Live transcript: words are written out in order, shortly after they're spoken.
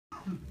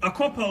a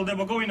couple, they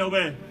were going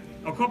away.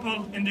 A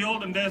couple in the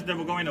olden days, they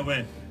were going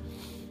away.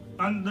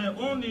 And the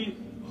only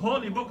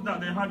holy book that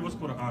they had was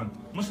Quran.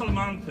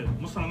 Musliman.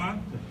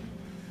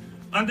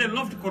 And they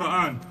loved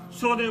Quran.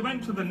 So they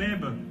went to the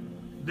neighbor.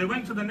 They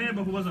went to the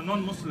neighbor who was a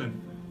non-Muslim.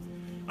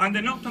 And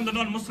they knocked on the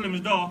non-Muslim's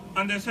door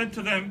and they said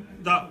to them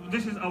that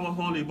this is our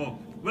holy book.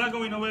 We're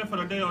going away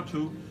for a day or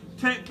two.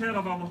 Take care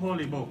of our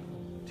holy book.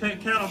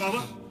 Take care of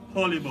our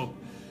holy book.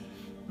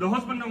 The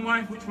husband and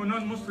wife, which were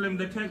non-Muslim,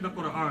 they take the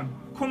Quran.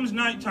 Comes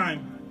night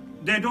time,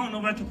 they don't know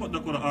where to put the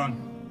Quran.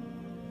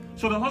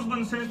 So the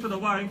husband says to the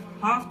wife,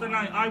 half the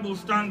night I will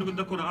stand with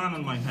the Quran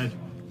on my head.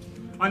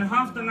 And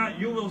half the night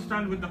you will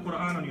stand with the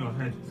Quran on your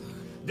head.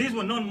 These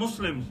were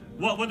non-Muslims.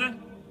 What were they?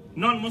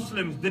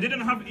 Non-Muslims. They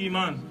didn't have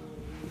Iman.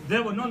 They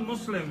were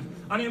non-Muslims.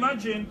 And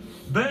imagine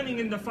burning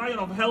in the fire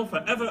of hell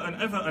forever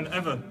and ever and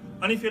ever.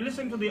 And if you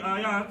listen to the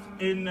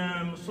ayat in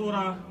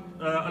Surah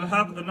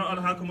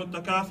Al-Hakum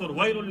Al-Takathur,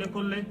 Wailul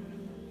Likulli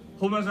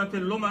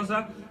Humazatil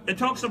Lumaza, it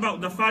talks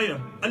about the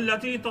fire.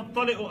 Allati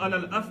tattali'u ala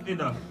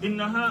al-af'ida,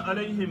 innaha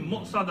alayhim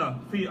mu'sada,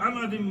 fi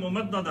amadin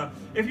mumaddada.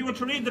 If you were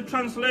to read the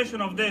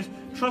translation of this,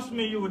 trust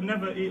me, you would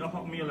never eat a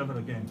hot meal ever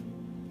again.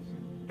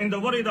 In the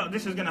worry that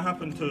this is going to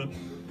happen to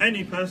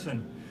any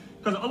person.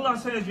 Because Allah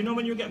says, you know,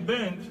 when you get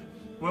burnt,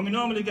 when we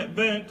normally get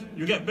burnt,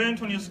 you get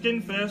burnt on your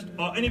skin first,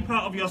 or any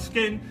part of your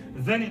skin,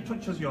 then it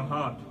touches your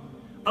heart.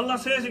 Allah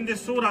says in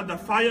this surah, the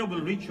fire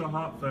will reach your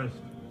heart first.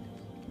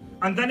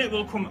 And then it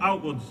will come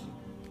outwards.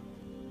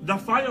 The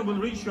fire will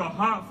reach your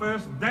heart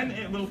first, then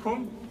it will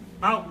come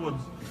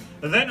outwards.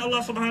 And then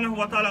Allah subhanahu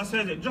wa ta'ala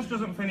says, it just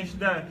doesn't finish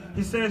there.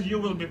 He says you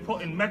will be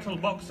put in metal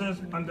boxes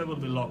and they will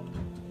be locked.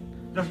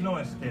 There's no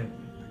escape.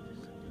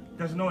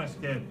 There's no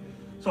escape.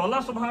 So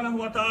Allah subhanahu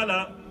wa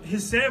ta'ala, He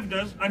saved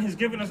us and He's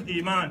given us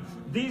Iman.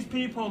 These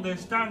people, they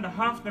stand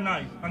half the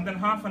night and then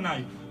half a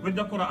night with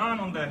the Quran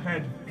on their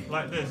head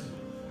like this.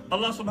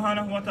 Allah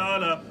subhanahu wa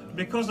ta'ala,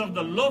 because of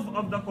the love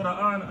of the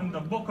Quran and the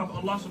book of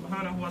Allah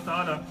subhanahu wa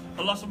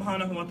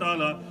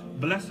ta'ala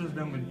blesses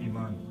them with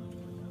Iman.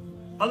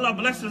 Allah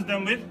blesses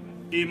them with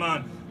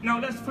Iman. Now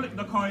let's flip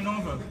the coin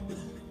over.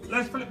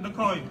 Let's flip the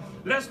coin.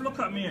 Let's look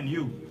at me and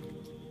you.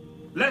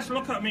 Let's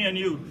look at me and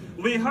you.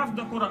 We have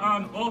the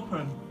Quran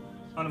open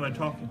and we're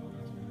talking.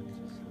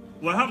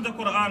 We have the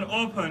Quran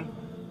open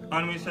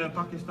and we say,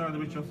 Pakistan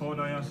with your phone,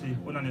 I see,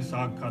 unani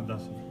saag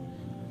kadasi.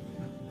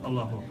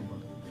 Allahu Akbar.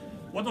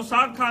 वो तो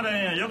साग खा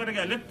रहे हैं, you're gonna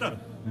get litter.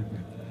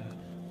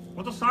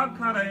 वो तो साग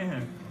खा रहे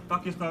हैं.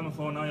 पाकिस्तान में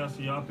फोन आया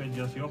सी, आप पे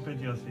जैसी,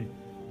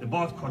 ये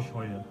बहुत खुश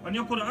हो या. And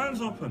your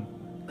Quran's open.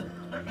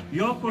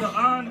 Your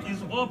Quran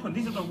is open.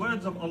 These are the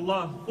words of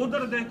Allah.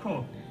 उधर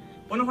देखो.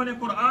 उन्होंने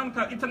Quran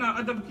का इतना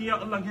अदब किया.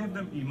 Allah gave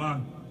them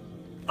Iman.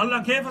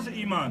 Allah gave us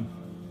Iman.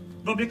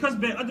 But because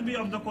be'adbi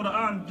of the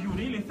Quran, do you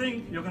really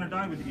think you're gonna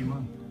die with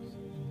Iman?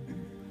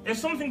 It's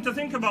something to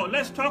think about.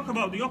 Let's talk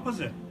about the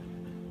opposite.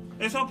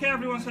 It's okay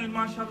everyone saying,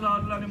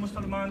 MashaAllah, Allah ne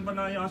Musliman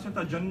banaya,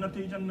 asata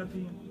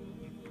jannati.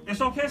 It's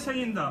okay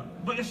saying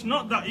that, but it's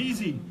not that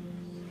easy.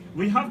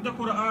 We have the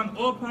Quran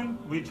open,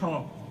 we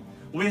talk.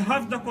 We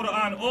have the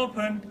Quran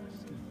open,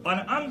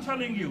 and I'm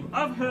telling you,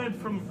 I've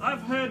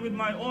heard with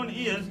my own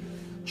ears,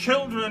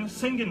 children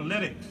singing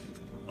lyrics.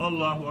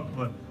 Allahu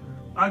Akbar.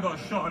 I got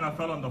shot and I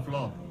fell on the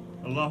floor.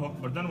 Allahu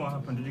Akbar. Then what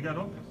happened? Did you get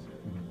up?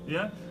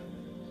 Yeah?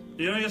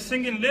 You know, you're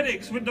singing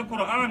lyrics with the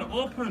Quran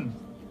open.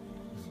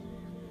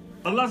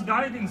 Allah's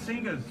guiding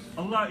singers.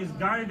 Allah is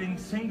guiding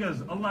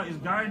singers. Allah is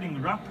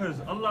guiding rappers.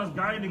 Allah is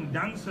guiding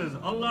dancers.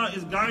 Allah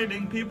is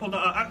guiding people that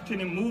are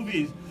acting in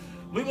movies.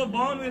 We were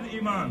born with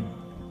Iman.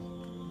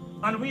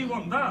 And we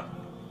want that.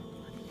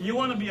 You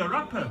want to be a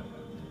rapper.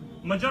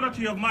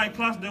 Majority of my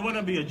class, they want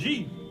to be a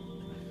G.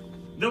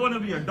 They want to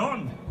be a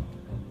Don.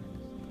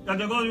 And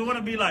they go, you want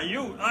to be like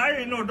you. I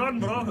ain't no Don,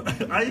 bro.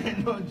 I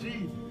ain't no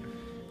G.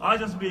 I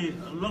just be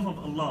love of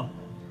Allah.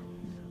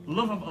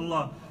 Love of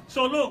Allah.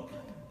 So look.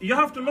 You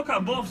have to look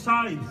at both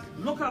sides.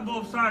 Look at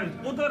both sides.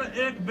 Udhar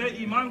ek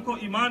be-iman ko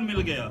iman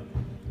mil gaya.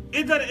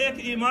 Idhar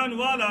ek iman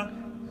wala.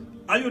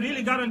 Are you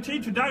really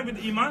guaranteed to die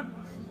with Iman?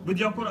 With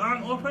your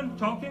Quran open,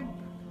 talking?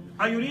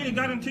 Are you really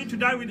guaranteed to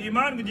die with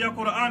Iman with your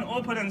Quran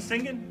open and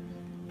singing?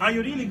 Are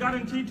you really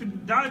guaranteed to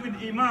die with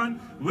Iman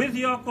with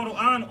your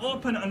Quran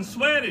open and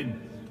swearing?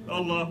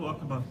 Allahu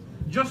Akbar.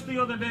 Just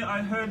the other day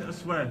I heard a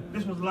swear.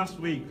 This was last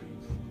week.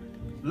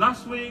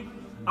 Last week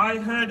I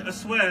heard a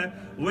swear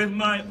with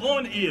my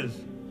own ears.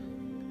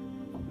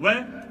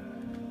 Where?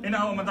 In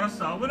our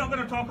madrasa. We're not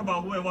going to talk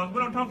about who it was.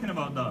 We're not talking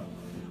about that.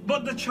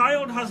 But the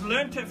child has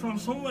learnt it from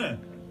somewhere.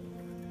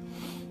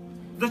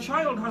 The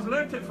child has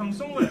learnt it from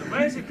somewhere.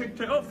 Where has he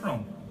picked it up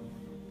from?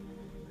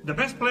 The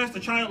best place the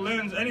child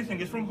learns anything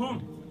is from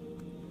home.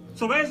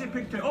 So where has he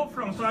picked it up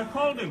from? So I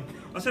called him.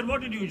 I said,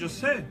 what did you just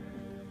say?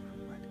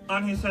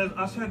 And he says,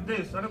 I said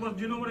this. And I goes,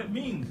 do you know what it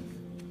means?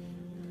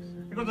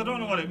 He goes, I don't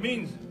know what it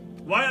means.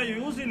 Why are you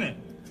using it?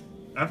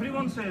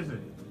 Everyone says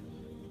it.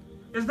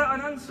 Is that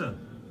an answer?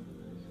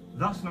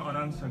 That's not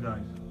an answer,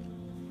 guys.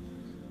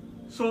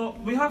 So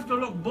we have to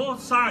look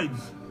both sides.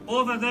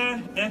 Over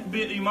there, ek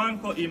be iman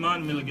ko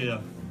iman mil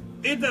gaya.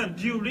 either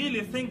do you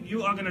really think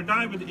you are going to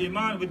die with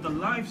Iman with the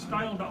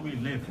lifestyle that we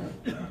live?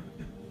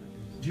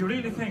 Do you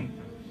really think?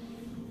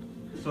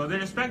 So they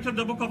respected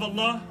the book of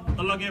Allah,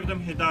 Allah gave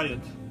them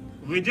hidayat.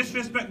 We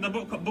disrespect the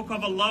book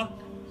of Allah,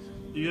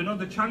 you know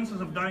the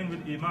chances of dying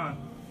with Iman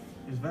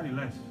is very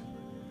less.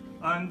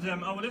 And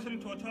I was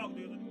listening to a talk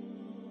the other day.